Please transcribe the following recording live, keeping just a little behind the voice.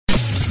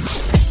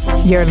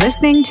You're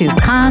listening to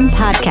Kan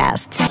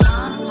Podcasts.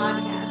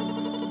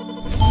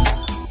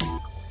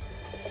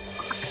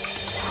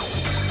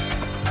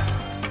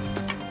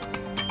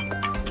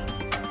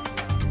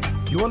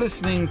 You are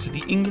listening to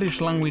the English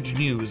language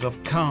news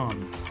of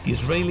Kan, the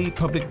Israeli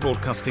Public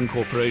Broadcasting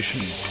Corporation.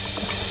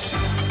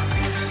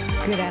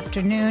 Good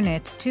afternoon.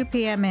 It's 2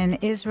 p.m. in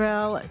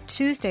Israel,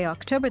 Tuesday,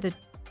 October the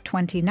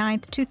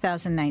 29th,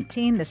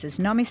 2019. This is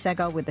Nomi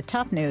Segal with the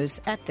top news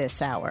at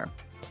this hour.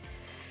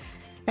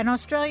 An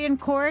Australian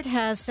court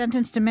has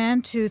sentenced a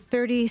man to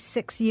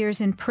 36 years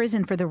in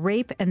prison for the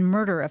rape and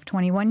murder of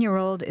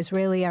 21-year-old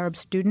Israeli Arab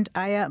student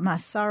Aya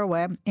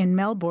Massaraweh in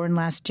Melbourne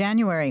last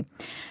January.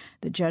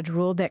 The judge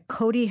ruled that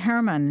Cody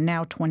Herman,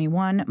 now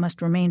 21,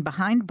 must remain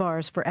behind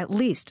bars for at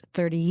least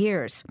 30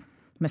 years.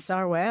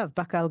 Massaraweh of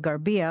Baka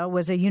al-Gharbia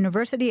was a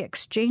university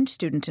exchange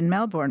student in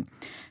Melbourne.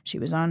 She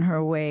was on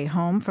her way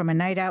home from a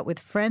night out with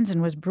friends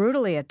and was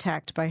brutally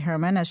attacked by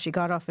Herman as she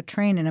got off a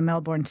train in a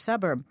Melbourne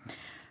suburb.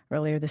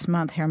 Earlier this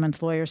month,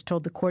 Herman's lawyers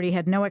told the court he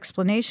had no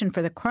explanation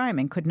for the crime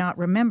and could not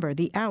remember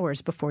the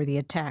hours before the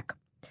attack.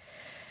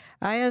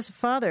 Aya's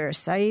father,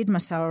 Saeed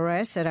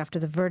Massaraweh, said after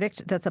the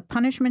verdict that the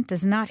punishment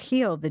does not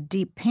heal the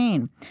deep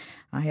pain.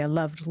 Aya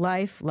loved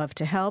life, loved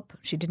to help.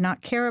 She did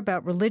not care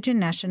about religion,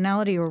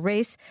 nationality, or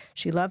race.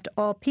 She loved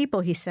all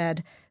people, he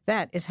said.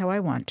 That is how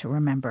I want to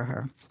remember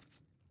her.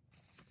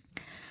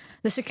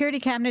 The Security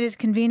Cabinet is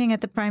convening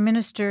at the Prime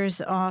Minister's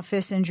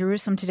office in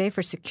Jerusalem today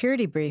for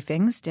security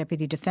briefings.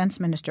 Deputy Defense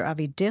Minister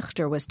Avi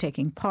Dichter was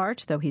taking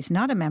part, though he's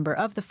not a member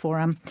of the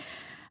forum.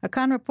 A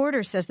Kan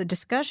reporter says the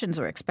discussions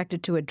are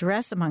expected to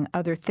address, among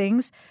other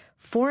things,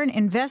 foreign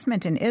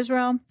investment in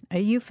Israel, a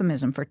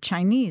euphemism for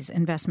Chinese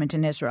investment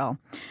in Israel.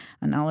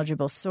 A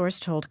knowledgeable source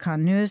told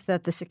Kan News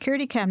that the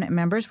Security Cabinet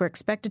members were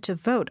expected to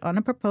vote on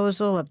a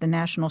proposal of the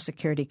National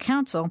Security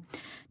Council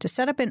to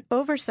set up an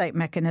oversight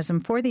mechanism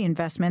for the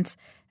investments,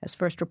 as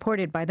first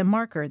reported by The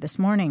Marker this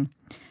morning.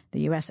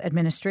 The U.S.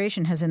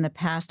 administration has in the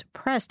past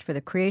pressed for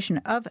the creation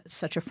of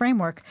such a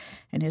framework,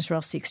 and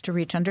Israel seeks to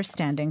reach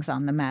understandings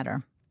on the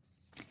matter.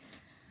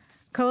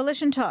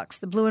 Coalition talks.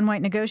 The Blue and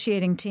White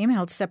negotiating team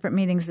held separate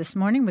meetings this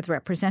morning with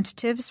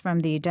representatives from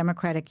the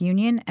Democratic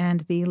Union and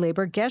the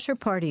Labour Gesher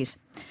parties.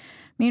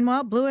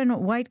 Meanwhile, Blue and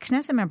White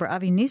Knesset member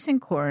Avi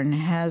Nissenkorn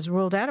has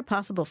ruled out a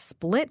possible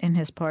split in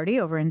his party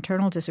over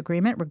internal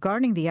disagreement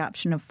regarding the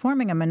option of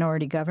forming a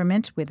minority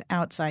government with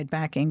outside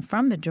backing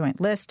from the joint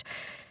list.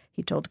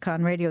 He told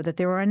Kan Radio that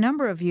there are a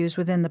number of views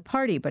within the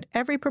party, but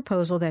every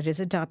proposal that is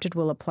adopted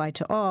will apply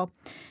to all.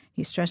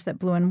 He stressed that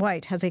Blue and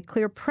White has a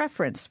clear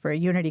preference for a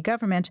unity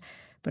government,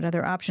 but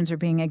other options are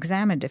being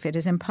examined if it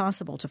is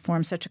impossible to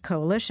form such a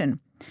coalition.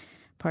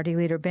 Party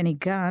leader Benny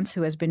Gantz,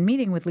 who has been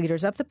meeting with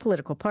leaders of the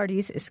political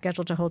parties, is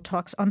scheduled to hold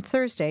talks on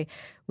Thursday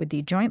with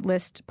the Joint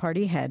List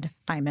party head,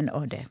 Ayman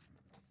Odeh.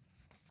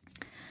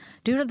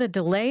 Due to the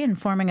delay in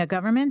forming a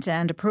government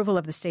and approval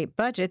of the state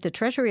budget, the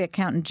Treasury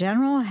Accountant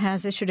General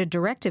has issued a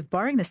directive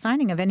barring the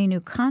signing of any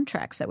new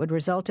contracts that would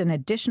result in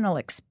additional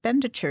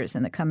expenditures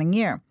in the coming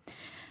year.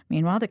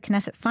 Meanwhile, the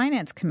Knesset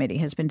Finance Committee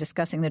has been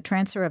discussing the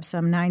transfer of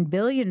some 9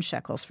 billion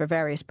shekels for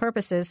various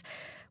purposes,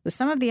 with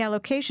some of the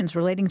allocations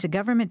relating to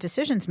government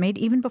decisions made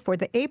even before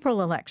the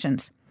April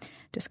elections.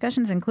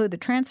 Discussions include the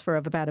transfer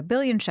of about 1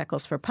 billion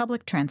shekels for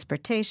public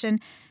transportation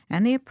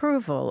and the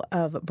approval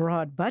of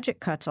broad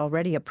budget cuts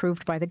already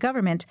approved by the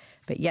government,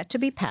 but yet to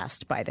be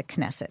passed by the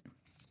Knesset.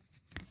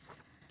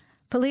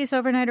 Police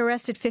overnight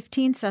arrested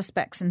 15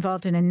 suspects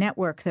involved in a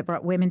network that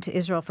brought women to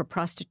Israel for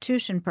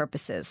prostitution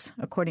purposes.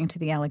 According to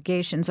the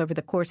allegations, over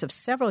the course of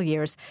several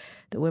years,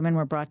 the women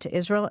were brought to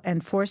Israel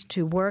and forced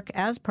to work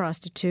as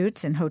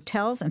prostitutes in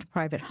hotels and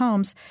private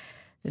homes.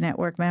 The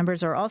network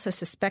members are also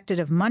suspected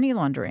of money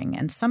laundering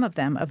and some of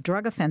them of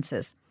drug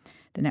offenses.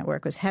 The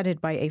network was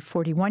headed by a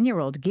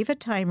 41-year-old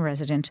Givatayim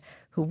resident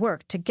who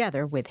worked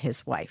together with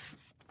his wife.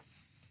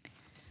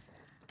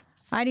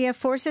 IDF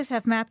forces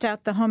have mapped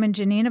out the home in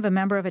Jenin of a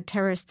member of a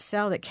terrorist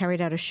cell that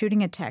carried out a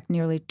shooting attack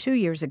nearly 2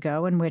 years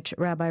ago in which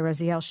Rabbi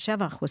Raziel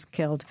Shevach was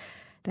killed.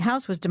 The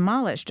house was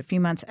demolished a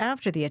few months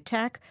after the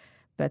attack,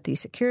 but the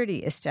security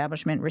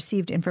establishment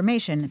received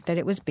information that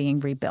it was being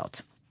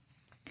rebuilt.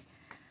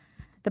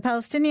 The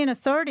Palestinian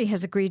Authority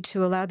has agreed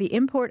to allow the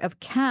import of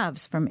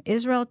calves from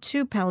Israel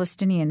to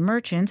Palestinian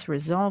merchants,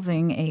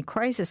 resolving a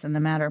crisis in the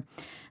matter.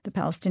 The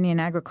Palestinian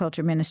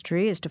Agriculture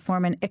Ministry is to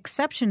form an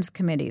exceptions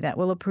committee that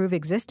will approve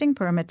existing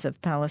permits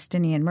of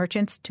Palestinian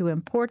merchants to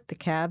import the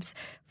calves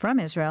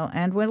from Israel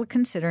and will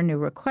consider new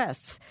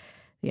requests.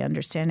 The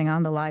understanding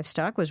on the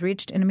livestock was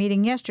reached in a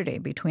meeting yesterday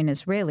between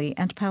Israeli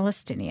and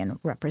Palestinian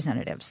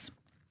representatives.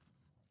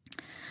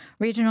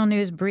 Regional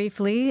news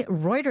briefly.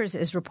 Reuters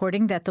is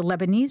reporting that the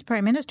Lebanese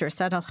Prime Minister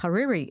Saad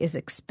al-Hariri is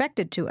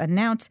expected to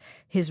announce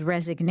his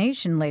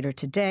resignation later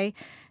today.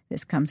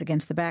 This comes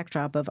against the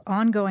backdrop of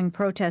ongoing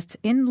protests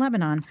in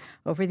Lebanon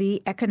over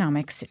the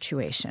economic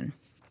situation.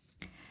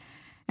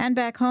 And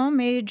back home,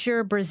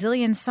 major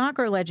Brazilian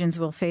soccer legends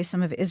will face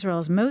some of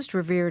Israel's most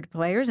revered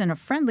players in a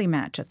friendly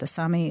match at the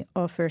Sami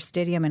Ofer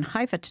Stadium in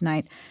Haifa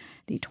tonight.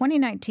 The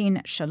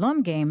 2019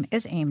 Shalom Game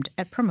is aimed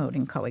at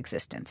promoting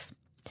coexistence.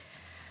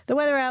 The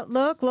weather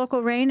outlook,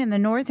 local rain in the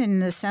north and in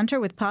the center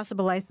with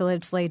possible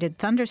isolated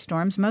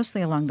thunderstorms,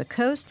 mostly along the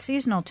coast.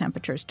 Seasonal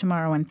temperatures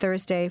tomorrow and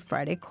Thursday.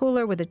 Friday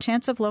cooler with a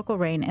chance of local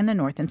rain in the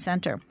north and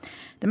center.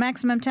 The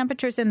maximum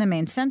temperatures in the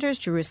main centers,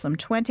 Jerusalem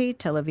 20,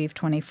 Tel Aviv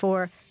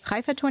 24,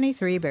 Haifa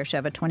 23,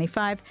 Beersheba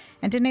 25,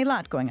 and in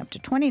Eilat going up to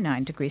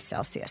 29 degrees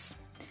Celsius.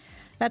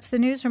 That's the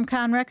news from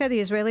Kan Reka, the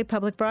Israeli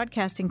Public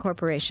Broadcasting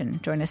Corporation.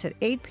 Join us at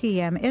 8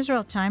 p.m.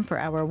 Israel time for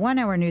our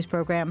one-hour news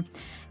program.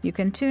 You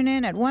can tune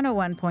in at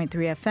 101.3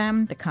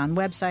 FM, the Kan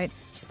website,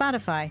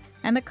 Spotify,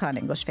 and the Kan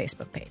English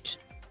Facebook page.